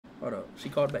Hold up. She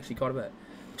called back. She called back.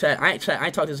 Chat, I ain't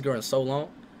talked to this girl in so long.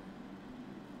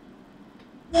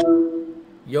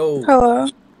 Yo. Hello.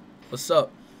 What's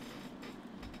up?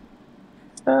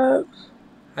 What's up?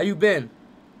 How you been?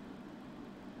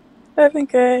 I've been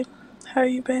good. How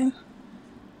you been?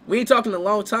 We ain't talking in a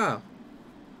long time.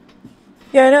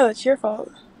 Yeah, I know, it's your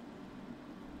fault.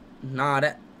 Nah,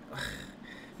 that...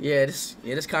 Yeah, this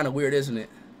kind of weird, isn't it?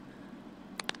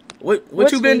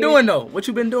 What you been doing, though? What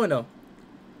you been doing, though?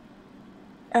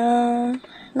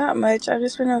 Not much. I've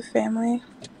just been with family.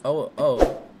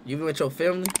 Oh. You been with your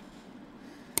family?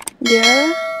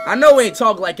 Yeah? I know we ain't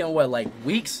talked like in, what, like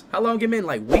weeks? How long it been?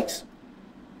 Like weeks?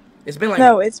 It's been like...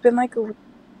 No, it's been like a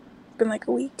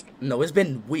week. No, it's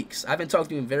been weeks. I haven't talked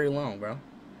to you in very long, bro.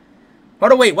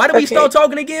 Hold on, wait. Why did we start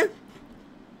talking again?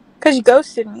 Because you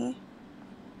ghosted me.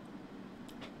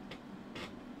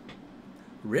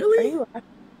 Really?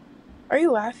 Are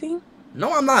you laughing?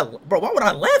 No, I'm not. Bro, why would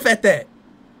I laugh at that?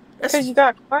 Because you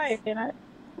got quiet and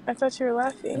I thought you were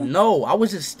laughing. No, I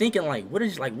was just thinking what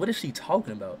is she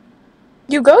talking about?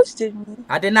 You ghosted me.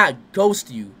 I did not ghost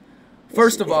you.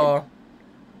 First of all.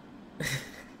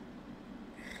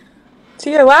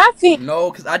 So you're laughing. No,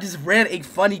 because I just read a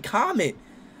funny comment.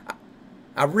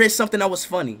 I read something that was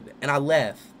funny and I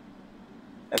laughed.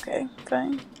 Okay,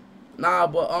 fine. Nah,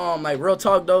 but like real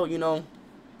talk though, you know,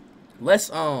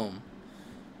 let's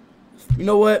you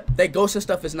know what? That ghosting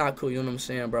stuff is not cool, you know what I'm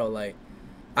saying, bro? Like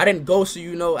I didn't ghost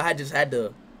you, you know, I just had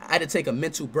to take a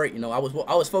mental break, you know. I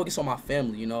was focused on my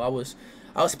family, you know. I was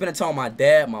spending time with my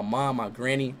dad, my mom, my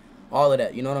granny, all of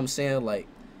that, you know what I'm saying? Like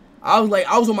I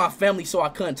was with my family, so I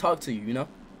couldn't talk to you, you know?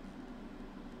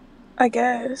 I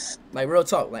guess. Like real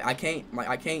talk, like I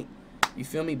can't, you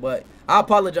feel me? But I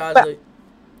apologize.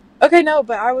 Okay, no,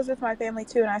 but I was with my family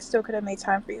too, and I still could have made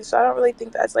time for you. So I don't really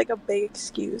think that's like a big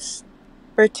excuse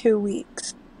for 2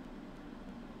 weeks.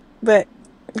 But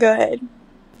go ahead.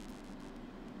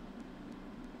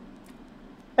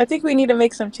 I think we need to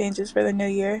make some changes for the new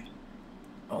year.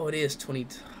 Oh, it is 20.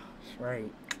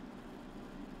 Right.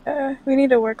 We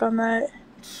need to work on that.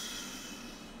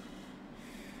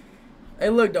 Hey,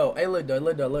 look though.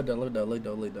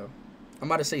 I'm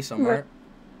about to say something, right?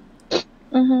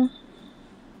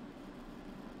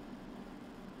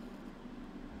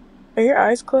 Are your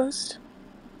eyes closed?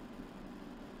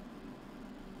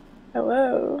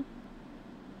 Hello?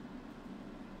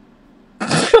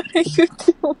 What are you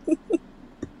doing?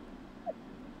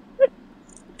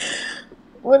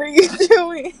 What are you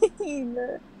doing?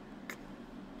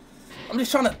 I'm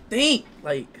just trying to think.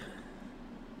 Like,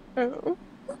 Oh.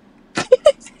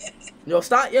 Yo,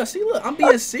 stop. Yo, see, look, I'm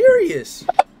being serious.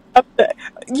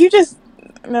 You just...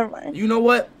 Never mind. You know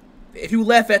what? If you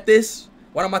laugh at this,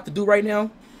 what I'm about to do right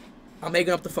now, I'm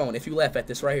making up the phone. If you laugh at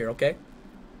this right here, okay?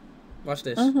 Watch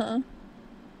this.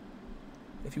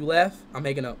 If you laugh, I'm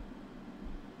making up.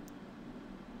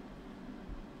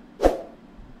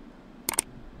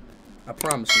 I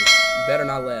promise you. You better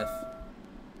not laugh.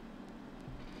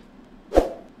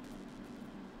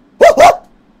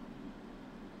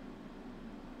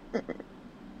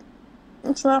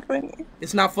 It's not funny.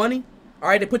 It's not funny?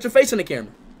 Alright, then put your face in the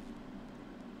camera.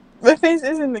 My face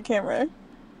is in the camera.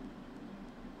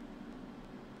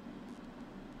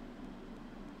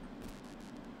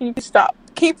 Can you stop?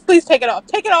 Can you please take it off?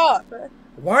 Take it off!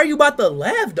 Why are you about to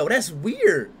laugh, though? That's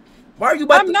weird. Why are you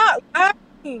about to... I'm not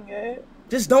laughing.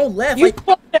 Just don't laugh. You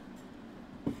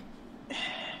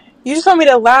just want me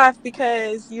to laugh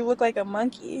because you look like a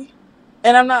monkey.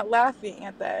 And I'm not laughing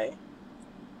at that.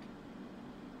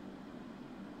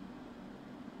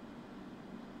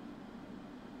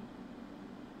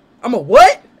 I'm a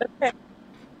what? Okay.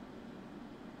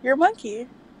 You're a monkey.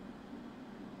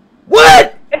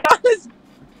 What?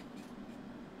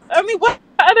 I mean, what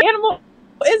other animal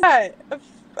is that?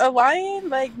 A lion?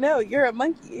 Like, no, you're a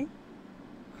monkey.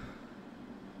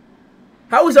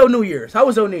 How was your New Year's?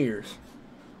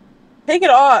 Take it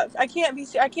off.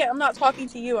 I'm not talking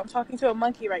to you. I'm talking to a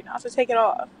monkey right now, so take it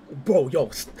off. Bro,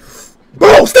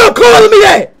 stop calling me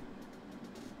that!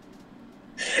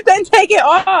 Then take it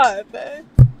off.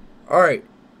 Alright.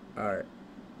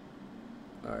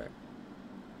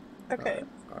 Okay.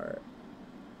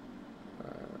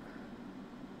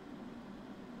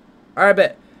 Alright,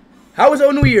 bet. How was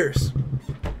your New Year's?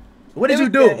 What did you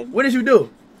do? Good. What did you do?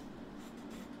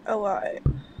 A lot.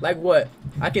 Like what?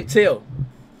 I can tell.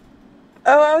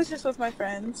 Oh, I was just with my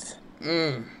friends.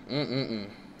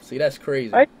 See, that's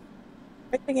crazy. Why are you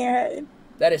shaking your head?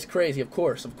 That is crazy, of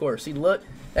course. See, look,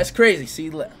 that's crazy. See,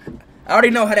 look, I already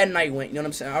know how that night went. You know what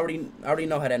I'm saying? I already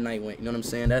know how that night went. You know what I'm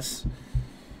saying? That's,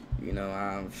 you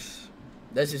know,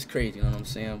 that's just crazy. You know what I'm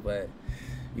saying? But,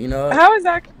 you know, How is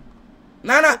that?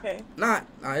 Nah. Okay. Nah.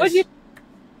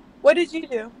 What did you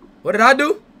do? What did I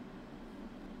do?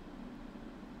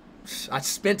 I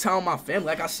spent time with my family,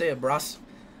 like I said, bro.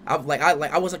 I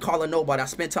wasn't calling nobody. I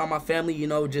spent time with my family, you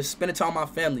know, just spending time with my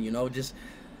family, you know, just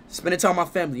spending time with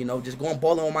my family, you know, just going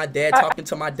bowling with my dad, I, talking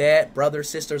to my dad, brothers,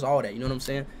 sisters, all that. You know what I'm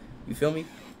saying? You feel me?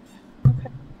 okay,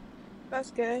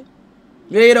 that's good.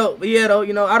 Yeah, though,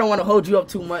 you know, I don't want to hold you up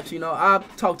too much. You know, I'll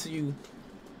talk to you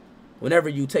whenever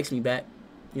you text me back.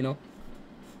 You know.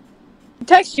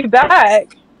 Text you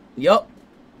back. Yup.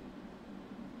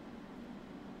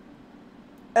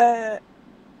 Uh,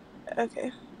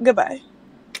 okay. Goodbye.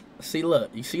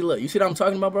 Look. You see what I'm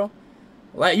talking about, bro?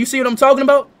 Like, you see what I'm talking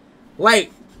about?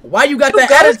 Like, why you got You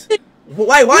that attitude?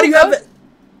 ghosted. Why do you have that?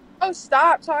 Oh,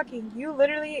 stop talking. You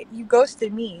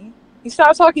ghosted me. You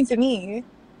stopped talking to me.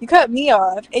 You cut me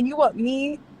off, and you want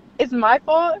me? It's my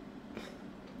fault.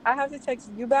 I have to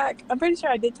text you back. I'm pretty sure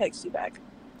I did text you back.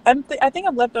 I think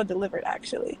I'm left undelivered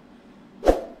actually.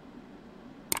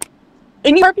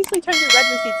 And you purposely turn your red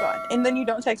receipts on, and then you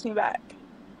don't text me back.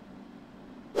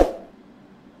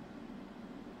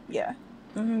 Yeah.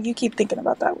 You keep thinking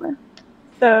about that one.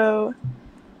 So,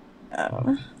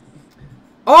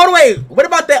 All the way. What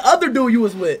about that other dude you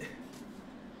was with?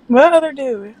 what other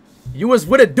dude? You was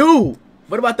with a dude.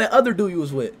 What about that other dude you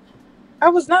was with? I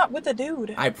was not with a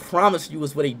dude. I promise you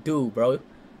was with a dude, bro.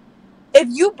 If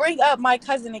you bring up my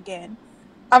cousin again,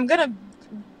 I'm gonna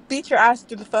beat your ass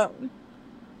through the phone.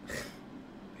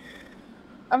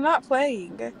 I'm not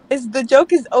playing. The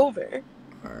joke is over.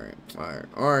 Alright.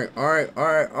 What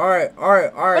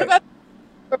about the girl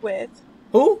you were with?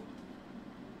 Who?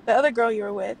 The other girl you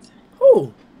were with?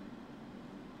 Who?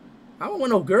 I don't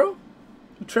want no girl.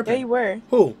 You tripping? Yeah, you were.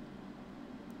 Who?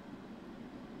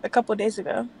 A couple days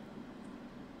ago.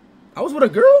 I was with a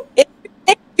girl? If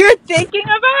you're thinking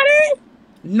about it?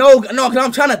 No, cause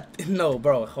I'm trying to. No,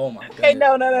 bro. Oh my god. Okay,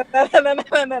 no. No,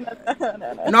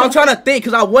 I'm trying to think,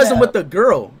 cause I wasn't with the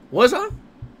girl. Was I?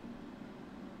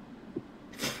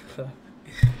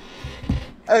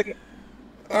 Okay.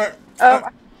 Alright.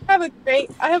 I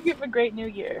hope you have a great new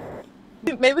year.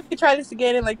 Maybe we could try this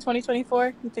again in like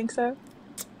 2024. You think so?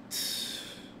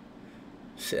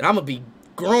 Shit, I'm gonna be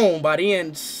grown by the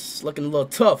end, looking a little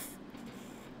tough.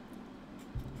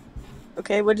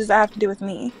 Okay, what does that have to do with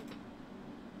me?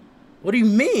 What do you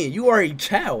mean? You are a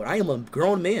child. I am a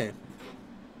grown man.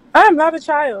 I'm not a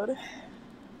child.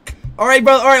 All right,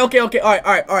 brother. All right, okay. All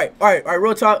right.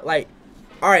 Real talk. Like,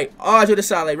 all right. All to the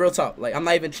side. Like, real talk. Like, I'm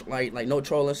not even like no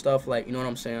trolling stuff. Like, you know what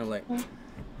I'm saying? Like,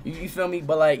 you feel me?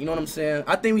 But like, you know what I'm saying?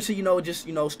 I think we should, just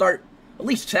start at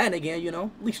least chatting again. At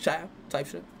least chat type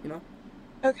shit.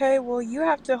 Okay, well, you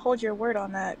have to hold your word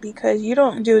on that because you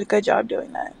don't do a good job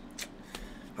doing that.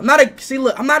 I'm not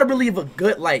a really of a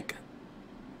good like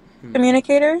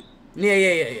communicator.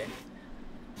 Yeah.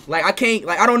 Like I can't,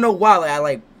 I don't know why,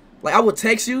 I would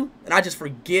text you and I just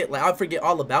forget, I forget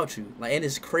all about you, and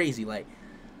it's crazy,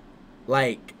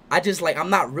 I just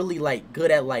I'm not really good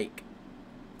at I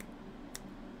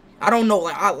don't know,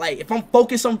 if I'm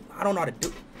focused on, I don't know how to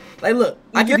do. Look,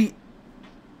 I could be.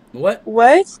 What?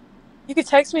 What? You could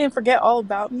text me and forget all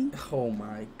about me? Oh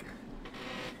my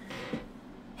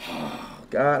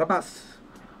God, I'm not.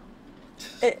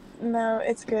 No,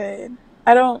 it's good.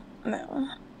 I don't know.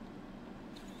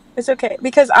 It's okay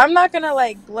because I'm not gonna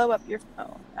blow up your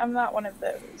phone. I'm not one of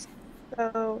those.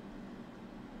 So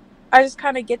I just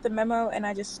kind of get the memo and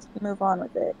I just move on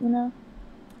with it,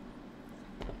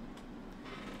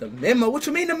 The memo? What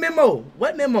you mean the memo?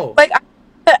 What memo?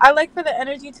 I like for the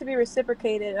energy to be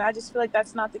reciprocated, and I just feel like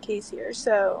that's not the case here.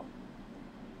 So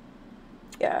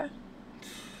yeah.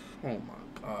 Oh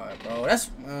my God, bro.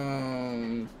 That's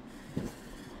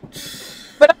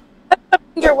But that's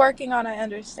something you're working on, I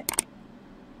understand.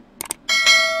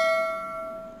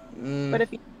 But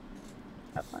if you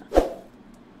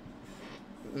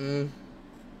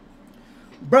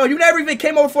Bro, you never even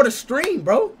came over for the stream,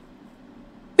 bro.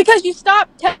 Because you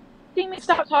stopped texting me,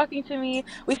 stopped talking to me.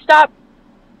 We stopped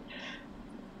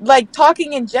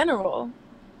talking in general.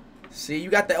 See, you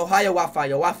got the Ohio Wi-Fi.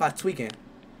 Your Wi-Fi tweaking.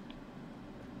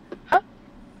 Huh?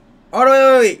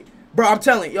 Oh, wait. Bro, I'm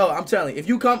telling you. If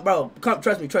you come, bro,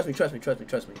 trust me.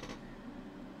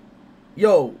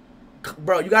 Yo,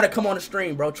 bro, you gotta come on the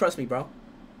stream, bro. Trust me, bro.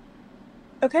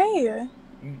 Okay.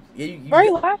 Why are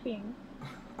you laughing?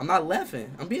 I'm not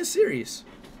laughing. I'm being serious.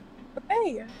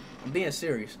 Okay. I'm being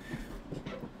serious.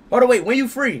 Hold on, wait. When you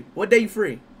free? What day you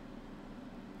free?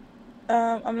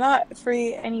 I'm not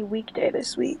free any weekday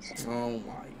this week. Oh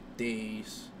my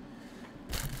days.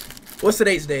 What's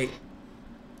today's date?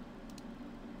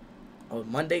 Oh,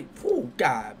 Monday? Oh,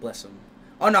 God bless him.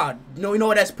 Oh no, no, you know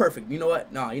what? That's perfect. You know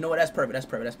what? No, you know what? That's perfect. That's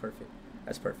perfect. That's perfect.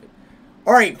 That's perfect.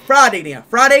 All right, Friday then.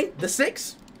 Friday the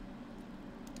 6th.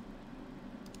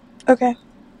 Okay.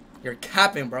 You're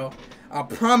capping, bro. I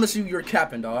promise you, you're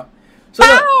capping, dog. So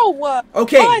look, Ow!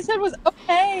 okay, All I said was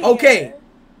okay. okay.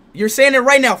 You're saying it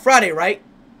right now, Friday, right?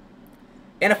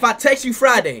 And if I text you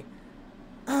Friday,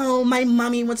 oh, my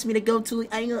mommy wants me to go to,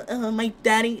 my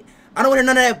daddy. I don't want to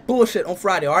hear none of that bullshit on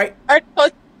Friday, all right?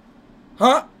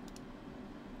 Huh?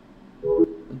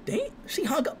 Damn, she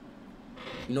hung up.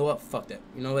 You know what? Fuck that.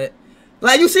 You know what?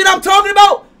 Like, you see what I'm talking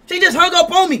about? She just hung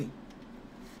up on me.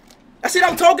 I see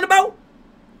what I'm talking about?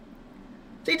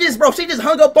 She just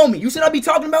hung up on me. You see what I be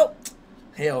talking about?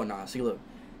 Hell nah. See, look.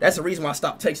 That's the reason why I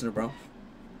stopped texting her, bro.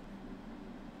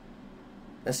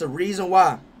 That's the reason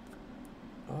why.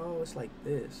 Oh, it's like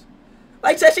this.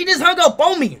 Like I said, she just hung up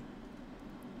on me.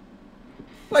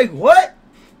 Like, what?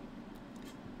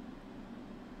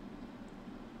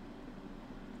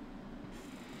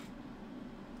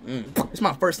 It's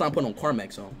my first time putting on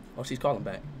Carmex on. Oh, she's calling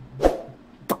back.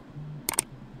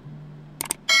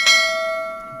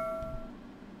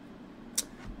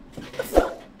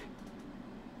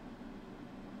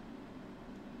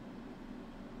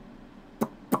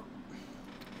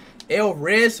 El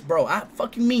Riz, bro. I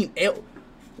fucking mean El.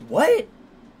 What?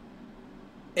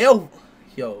 El.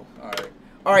 Yo. All right.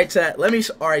 All right, chat. Let me.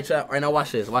 All right, chat. All right, now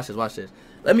watch this. Watch this. Watch this.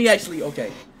 Let me actually.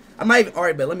 Okay. I'm not even. All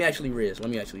right, but let me actually Riz. Let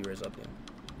me actually Riz up here.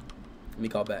 Let me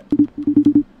call back.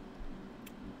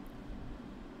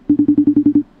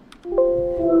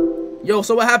 Yo,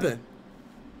 so what happened?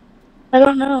 I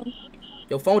don't know.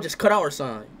 Your phone just cut out or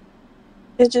something?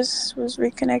 It just was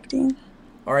reconnecting.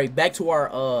 All right, back to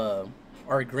our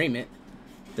agreement.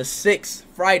 The 6th,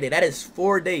 Friday. That is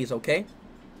 4 days, okay?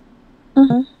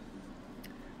 Mhm.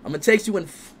 I'm gonna text you in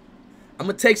 3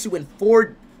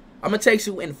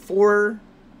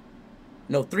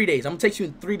 days. I'm gonna text you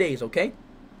in 3 days, okay?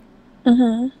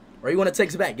 Mhm. Or you wanna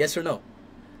text back? Yes or no?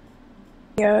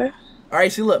 Yeah. All right,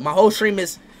 see, look, my whole stream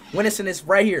is Winston is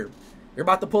right here. You're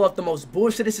about to pull up the most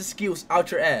bullshitest excuse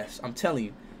out your ass. I'm telling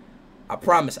you. I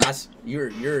promise. You're,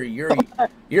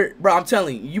 bro. I'm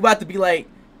telling you, you about to be like,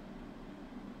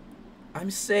 I'm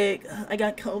sick. I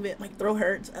got COVID. My throat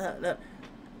hurts.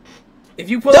 If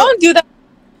you pull Don't do that.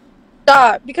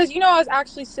 Stop. Because you know I was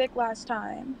actually sick last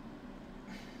time.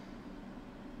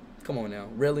 Come on now,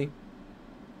 really?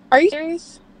 Are you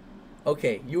serious?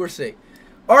 Okay, you were sick.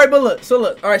 All right, but look. So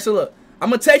look. All right, so look. I'm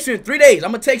gonna text you in 3 days.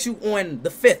 I'm gonna text you on the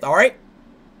 5th. All right.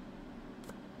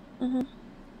 Mhm.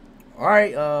 All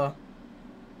right.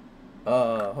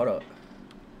 Hold up.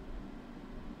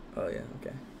 Oh yeah.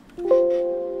 Okay.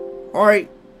 All right,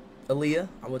 Aaliyah.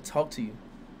 I will talk to you.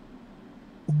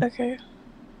 Okay.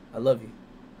 I love you.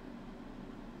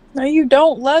 No, you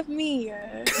don't love me.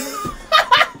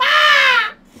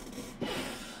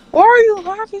 Why are you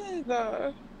laughing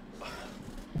though?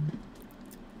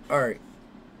 All right.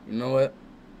 You know what?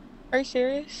 Are you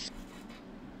serious?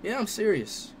 Yeah, I'm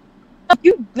serious.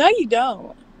 No, you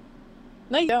don't.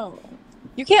 No, you don't.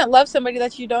 You can't love somebody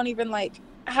that you don't even like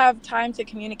have time to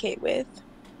communicate with.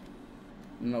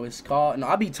 No, it's called. No,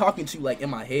 I be talking to you like in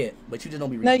my head, but you just don't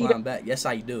be No, you replying don't. back. Yes,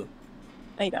 I do.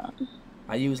 No, you don't.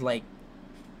 I use like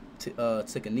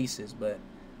telekinesis, but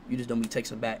you just don't be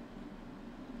texting back.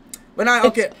 But nah,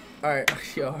 okay. All right,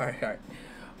 yo, all right.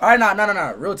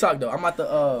 No. Real talk though. I'm about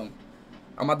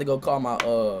to go call my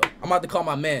I'm about to call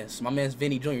my man's. My man's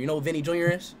Vinny Jr. You know who Vinny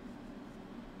Jr. is?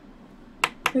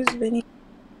 Who's Vinny?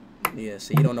 Yeah,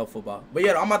 see, you don't know football. But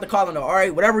yeah, I'm about to call him though. All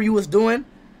right, whatever you was doing.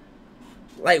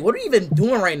 Like, what are you even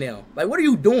doing right now? Like, what are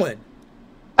you doing?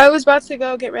 I was about to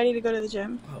go get ready to go to the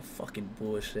gym. Oh, fucking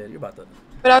bullshit. You're about to.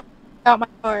 But I was out my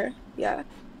car. Yeah.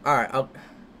 All right.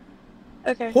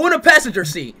 Okay. Who in the passenger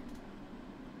seat?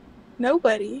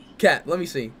 Nobody. Cat, let me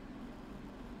see.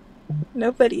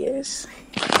 Nobody is.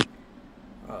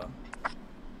 Uh,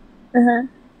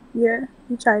 Yeah.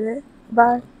 You tried it.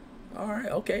 Bye. all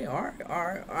right. Okay. All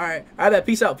right. I bet.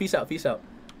 Peace out. Goodbye.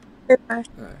 All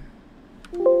right.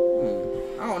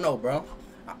 I don't know, bro.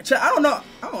 I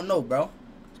don't know, bro.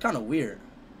 It's kind of weird.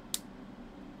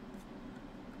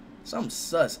 Something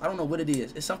sus. I don't know what it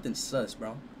is. It's something sus,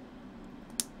 bro.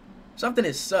 Something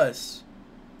is sus.